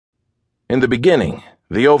In the beginning,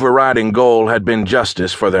 the overriding goal had been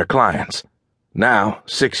justice for their clients. Now,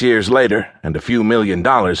 6 years later, and a few $1 million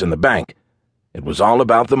in the bank, it was all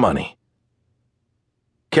about the money.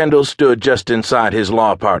 Kendall stood just inside his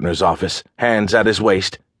law partner's office, hands at his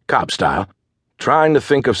waist, cop style, trying to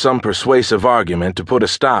think of some persuasive argument to put a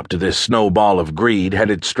stop to this snowball of greed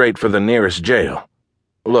headed straight for the nearest jail.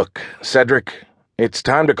 "Look, Cedric, it's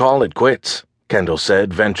time to call it quits," Kendall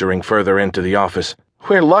said, venturing further into the office.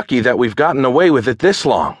 "We're lucky that we've gotten away with it this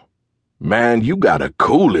long." "Man, you gotta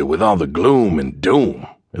cool it with all the gloom and doom.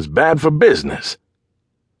 It's bad for business."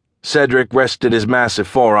 Cedric rested his massive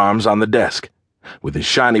forearms on the desk. With his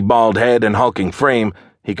shiny bald head and hulking frame,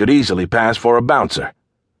 he could easily pass for a bouncer.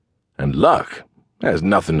 "And luck has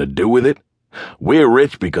nothing to do with it. We're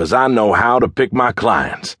rich because I know how to pick my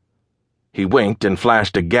clients." He winked and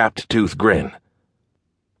flashed a gapped-toothed grin.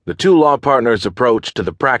 The two law partners' approach to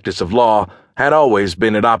the practice of law had always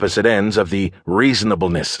been at opposite ends of the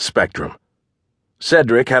reasonableness spectrum.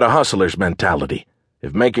 Cedric had a hustler's mentality.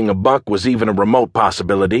 If making a buck was even a remote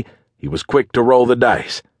possibility, he was quick to roll the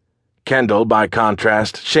dice. Kendall, by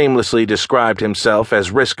contrast, shamelessly described himself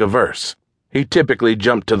as risk-averse. He typically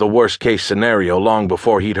jumped to the worst-case scenario long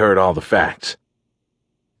before he'd heard all the facts.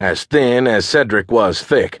 As thin as Cedric was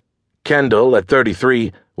thick, Kendall, at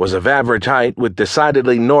 33, was of average height with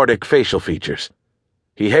decidedly Nordic facial features.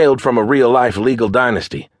 He hailed from a real-life legal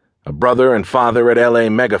dynasty, a brother and father at L.A.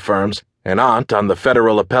 megafirms, an aunt on the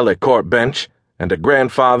federal appellate court bench, and a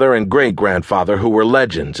grandfather and great-grandfather who were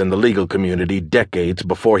legends in the legal community decades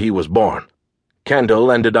before he was born.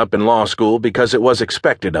 Kendall ended up in law school because it was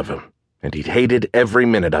expected of him, and he'd hated every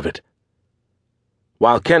minute of it.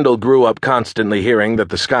 While Kendall grew up constantly hearing that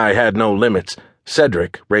the sky had no limits,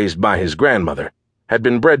 Cedric, raised by his grandmother, had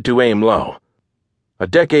been bred to aim low. A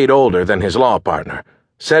decade older than his law partner,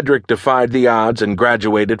 Cedric defied the odds and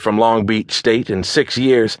graduated from Long Beach State in 6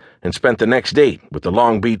 years and spent the next 8 with the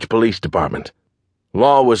Long Beach Police Department.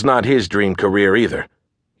 Law was not his dream career either.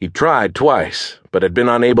 He tried twice, but had been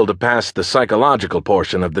unable to pass the psychological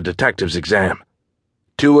portion of the detective's exam.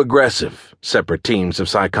 Too aggressive, separate teams of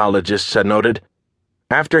psychologists had noted.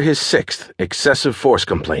 After his 6th excessive force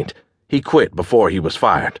complaint, he quit before he was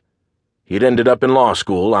fired. He'd ended up in law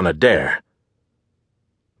school on a dare.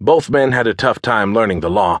 Both men had a tough time learning the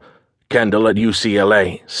law, Kendall at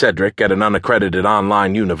UCLA, Cedric at an unaccredited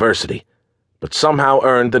online university, but somehow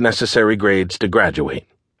earned the necessary grades to graduate.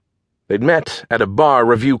 They'd met at a bar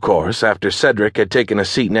review course after Cedric had taken a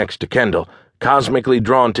seat next to Kendall, cosmically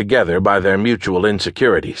drawn together by their mutual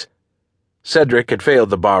insecurities. Cedric had failed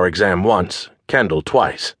the bar exam once, Kendall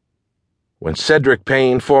twice. When Cedric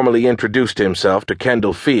Payne formally introduced himself to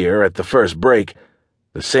Kendall Fear at the first break,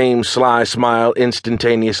 the same sly smile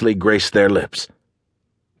instantaneously graced their lips.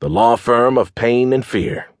 The law firm of Payne and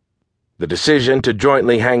Fear. The decision to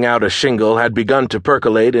jointly hang out a shingle had begun to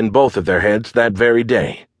percolate in both of their heads that very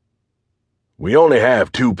day. "We only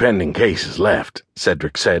have 2 pending cases left,"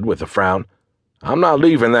 Cedric said with a frown. "I'm not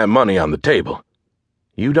leaving that money on the table."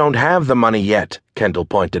 "You don't have the money yet," Kendall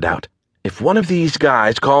pointed out. "If one of these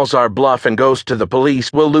guys calls our bluff and goes to the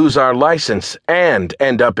police, we'll lose our license and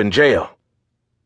end up in jail."